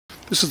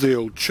This is the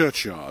old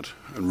churchyard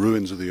and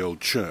ruins of the old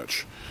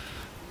church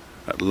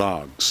at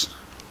Largs.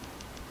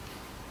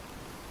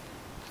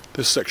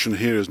 This section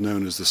here is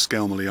known as the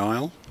Skelmorlie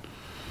Isle,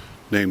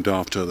 named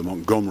after the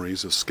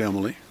Montgomeries of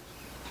Skelmorlie.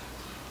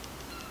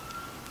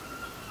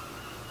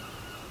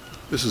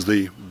 This is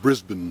the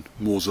Brisbane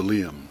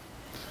Mausoleum.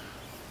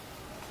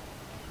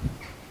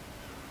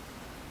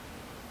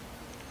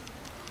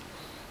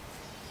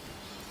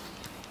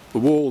 The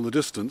wall in the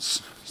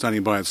distance,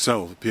 standing by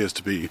itself, appears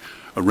to be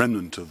a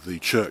remnant of the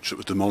church that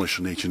was demolished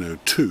in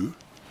 1802,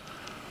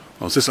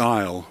 whilst this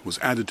aisle was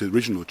added to the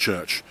original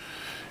church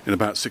in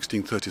about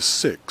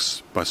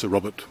 1636 by Sir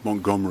Robert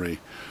Montgomerie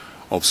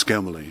of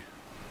Skelmorlie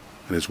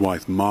and his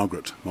wife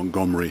Margaret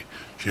Montgomerie.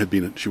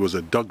 She was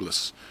a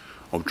Douglas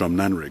of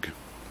Drumlanrig,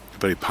 a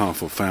very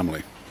powerful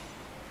family.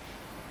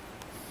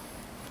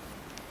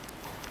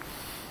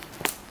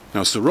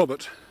 Now, Sir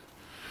Robert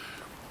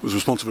was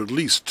responsible for at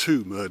least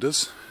 2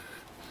 murders.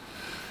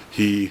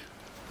 He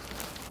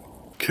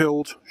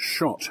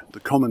shot the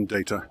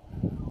commendator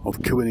of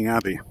Kilwinning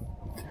Abbey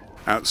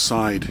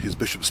outside his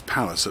bishop's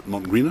palace at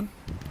Montgomerie,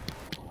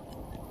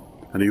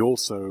 and he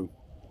also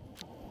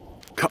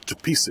cut to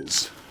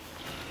pieces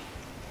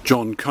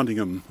John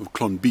Cunningham of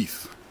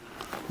Clonbeath,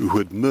 who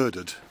had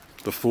murdered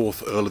the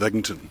 4th Earl of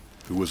Eglinton,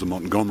 who was a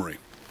Montgomerie.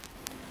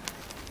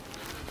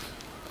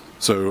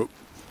 So,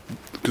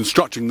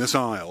 constructing this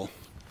aisle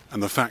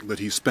and the fact that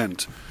he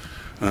spent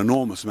an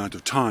enormous amount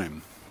of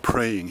time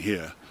praying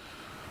here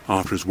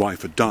after his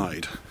wife had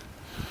died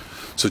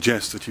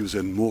suggests that he was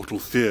in mortal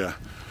fear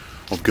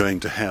of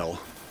going to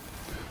hell.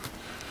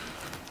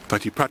 In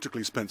fact, he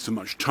practically spent so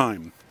much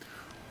time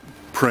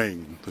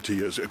praying that he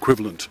is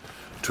equivalent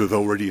to have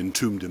already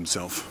entombed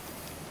himself.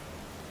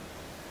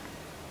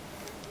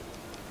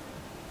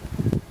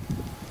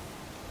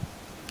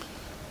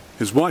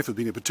 His wife had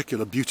been a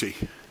particular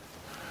beauty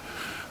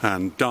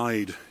and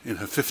died in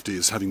her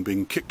 50s, having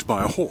been kicked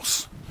by a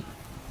horse.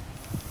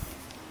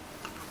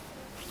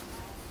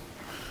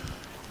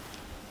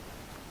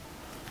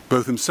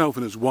 Both himself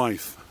and his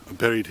wife are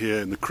buried here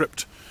in the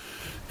crypt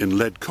in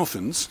lead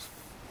coffins.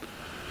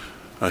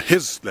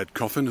 His lead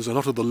coffin has a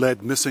lot of the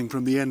lead missing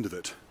from the end of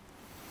it.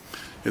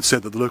 It's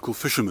said that the local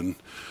fishermen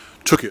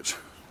took it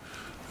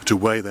to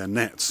weigh their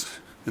nets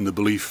in the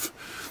belief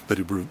that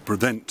it would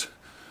prevent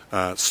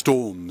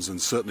storms,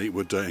 and certainly it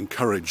would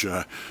encourage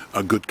a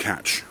good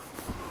catch.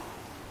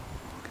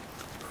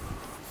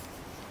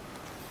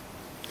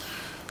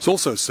 It's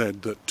also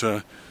said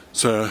that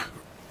Sir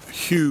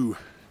Hugh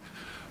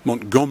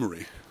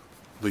Montgomerie,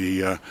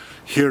 the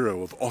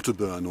hero of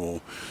Otterburn or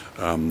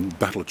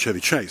Battle of Chevy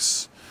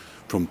Chase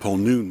from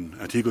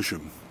Polnoon at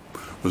Eaglesham,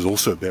 was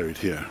also buried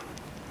here.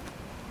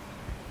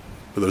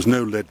 But there's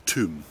no lead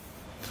tomb.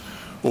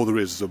 All there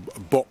is a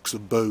box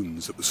of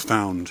bones that was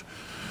found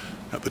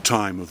at the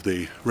time of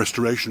the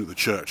restoration of the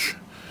church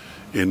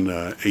in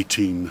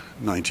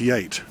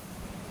 1898.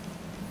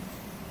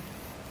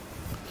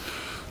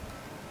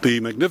 The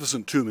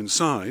magnificent tomb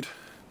inside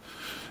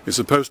is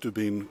supposed to have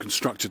been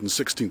constructed in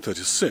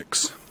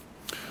 1636,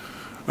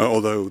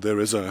 although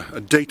there is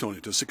a date on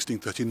it of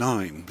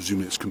 1639,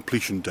 presumably its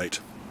completion date.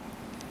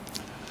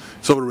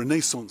 It's of a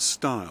Renaissance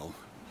style,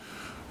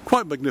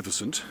 quite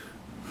magnificent,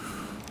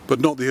 but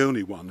not the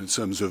only one in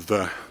terms of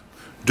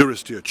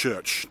Durrisdeer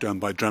Church down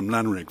by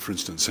Drumlanrig, for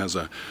instance, has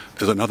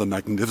another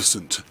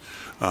magnificent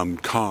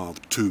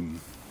carved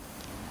tomb.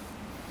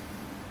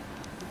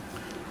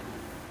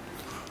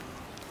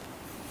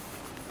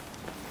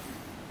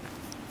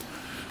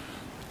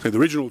 So the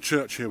original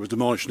church here was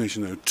demolished in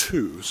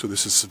 1802, so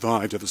this has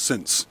survived ever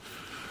since.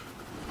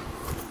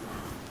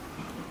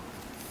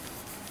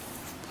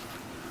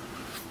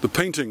 The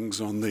paintings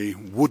on the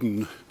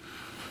wooden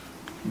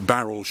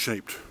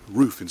barrel-shaped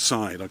roof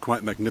inside are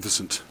quite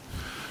magnificent.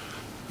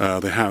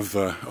 They have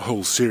a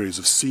whole series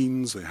of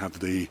scenes. They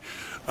have the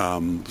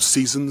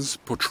seasons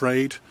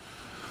portrayed.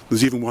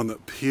 There's even one that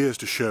appears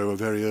to show a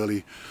very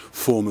early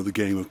form of the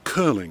game of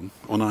curling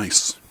on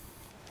ice.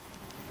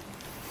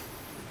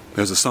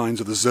 There's the signs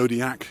of the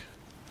zodiac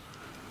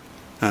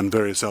and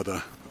various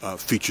other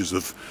features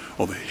of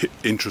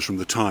interest from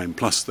the time,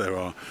 plus there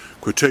are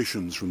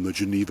quotations from the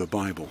Geneva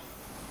Bible.